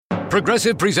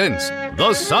Progressive presents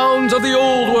The Sounds of the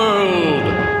Old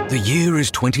World. The year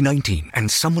is 2019, and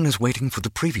someone is waiting for the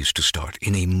previews to start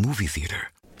in a movie theater.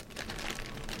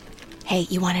 Hey,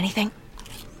 you want anything?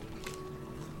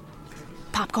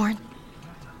 Popcorn?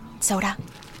 Soda?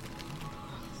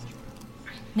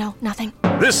 No, nothing?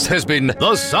 This has been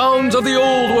The Sounds of the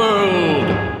Old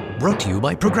World. Brought to you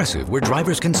by Progressive, where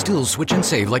drivers can still switch and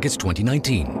save like it's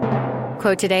 2019.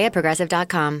 Quote today at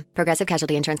Progressive.com. Progressive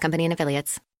Casualty Insurance Company and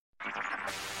Affiliates.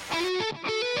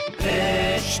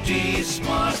 HT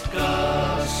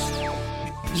Smartcast.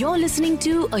 You're listening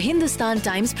to a Hindustan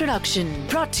Times production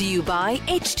brought to you by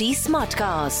HT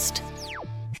Smartcast.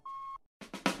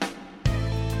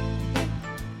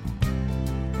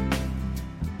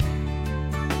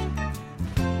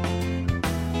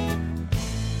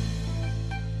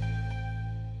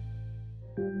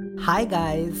 Hi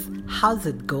guys, how's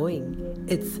it going?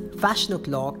 It's Fashion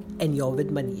O'Clock and you're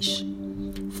with Manish.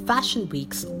 Fashion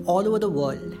weeks all over the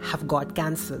world have got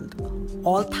cancelled,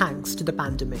 all thanks to the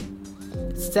pandemic.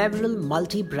 Several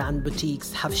multi-brand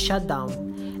boutiques have shut down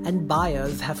and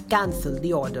buyers have cancelled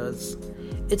the orders.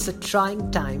 It's a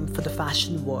trying time for the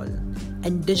fashion world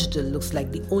and digital looks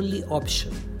like the only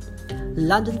option.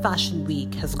 London Fashion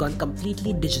Week has gone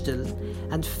completely digital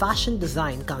and Fashion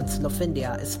Design Council of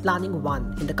India is planning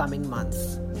one in the coming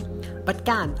months. But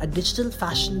can a digital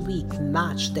fashion week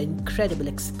match the incredible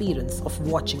experience of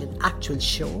watching an actual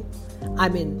show? I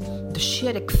mean, the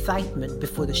sheer excitement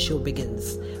before the show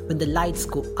begins, when the lights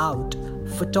go out,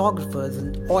 photographers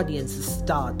and audiences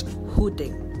start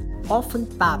hooting. Often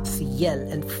paps yell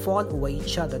and fall over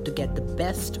each other to get the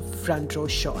best front row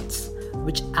shots,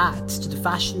 which adds to the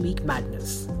Fashion Week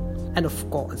madness. And of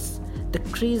course, the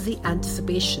crazy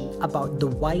anticipation about the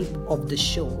vibe of the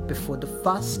show before the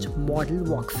first model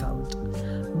walks out.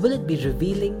 Will it be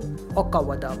revealing or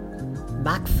covered up?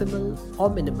 Maximal or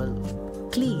minimal?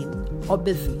 Clean or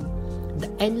busy?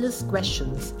 The endless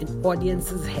questions in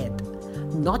audiences' head,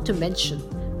 not to mention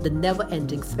the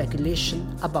never-ending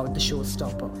speculation about the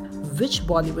showstopper. Which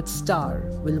Bollywood star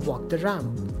will walk the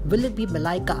ramp? Will it be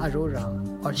Malaika Arora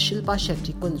or Shilpa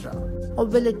Shetty-Kundra? Or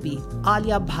will it be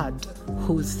Alia Bhatt,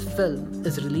 whose film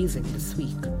is releasing this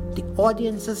week? The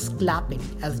audience is clapping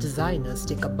as designers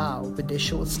take a bow with their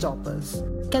showstoppers.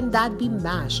 Can that be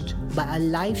matched by a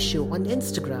live show on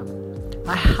Instagram?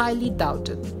 I highly doubt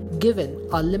it, given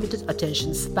our limited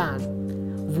attention span.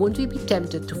 Won't we be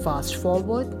tempted to fast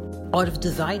forward? Or if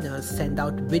designers send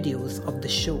out videos of the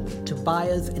show to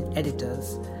buyers and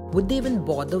editors, would they even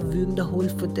bother viewing the whole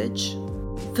footage?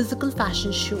 Physical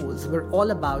fashion shows were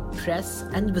all about press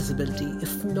and visibility,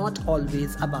 if not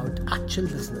always about actual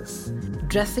business.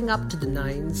 Dressing up to the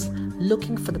nines,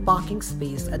 looking for the parking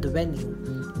space at the venue,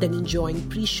 then enjoying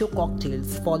pre-show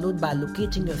cocktails followed by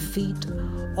locating your seat,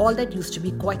 all that used to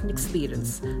be quite an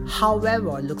experience.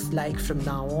 However, looks like from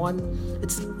now on,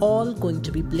 it's all going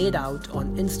to be played out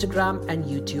on Instagram and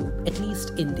YouTube, at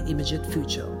least in the immediate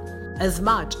future. As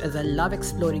much as I love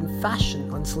exploring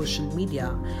fashion on social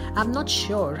media, I'm not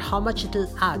sure how much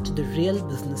it'll add to the real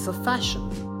business of fashion.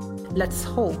 Let's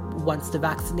hope once the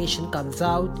vaccination comes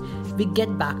out, we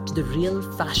get back to the real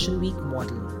Fashion Week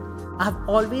model. I've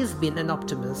always been an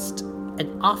optimist,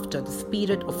 and after the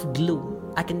period of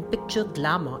gloom, I can picture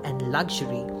glamour and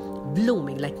luxury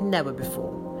blooming like never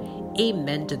before.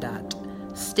 Amen to that.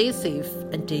 Stay safe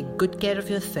and take good care of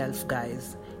yourself,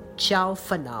 guys. Ciao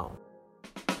for now.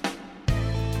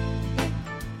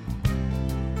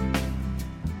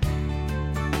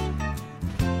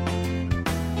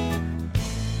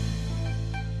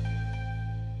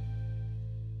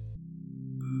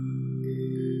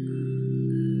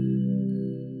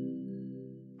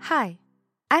 Hi,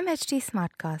 I'm HT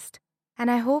Smartcast, and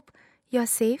I hope you're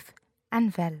safe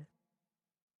and well.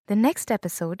 The next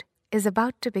episode is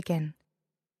about to begin,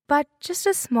 but just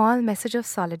a small message of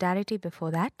solidarity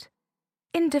before that.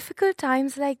 In difficult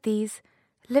times like these,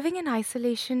 living in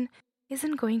isolation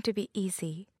isn't going to be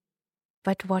easy.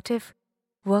 But what if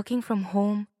working from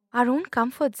home, our own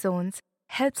comfort zones,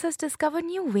 helps us discover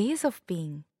new ways of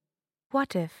being?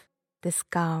 What if this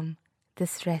calm,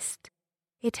 this rest,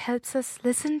 it helps us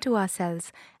listen to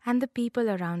ourselves and the people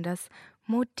around us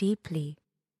more deeply?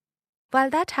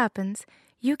 While that happens,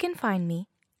 you can find me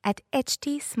at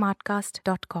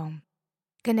htsmartcast.com,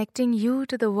 connecting you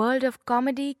to the world of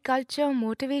comedy, culture,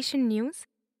 motivation news.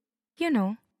 You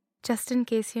know, just in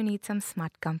case you need some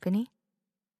smart company.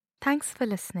 Thanks for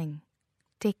listening.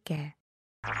 Take care.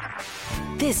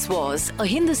 This was a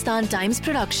Hindustan Times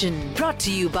production brought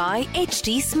to you by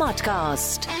HT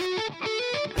Smartcast.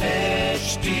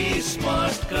 HT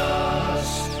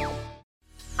Smartcast.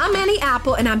 I'm Annie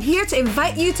Apple, and I'm here to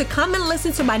invite you to come and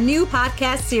listen to my new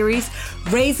podcast series,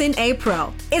 Raising a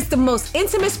Pro. It's the most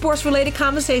intimate sports-related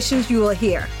conversations you will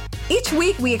hear. Each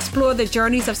week, we explore the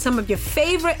journeys of some of your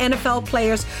favorite NFL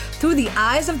players through the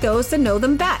eyes of those that know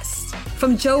them best.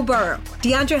 From Joe Burrow,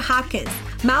 DeAndre Hopkins,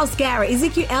 Myles Garrett,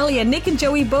 Ezekiel Elliott, Nick and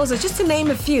Joey Bosa, just to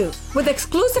name a few. With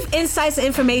exclusive insights and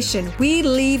information, we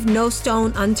leave no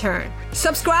stone unturned.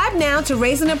 Subscribe now to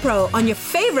Raising a Pro on your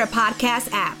favorite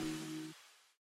podcast app.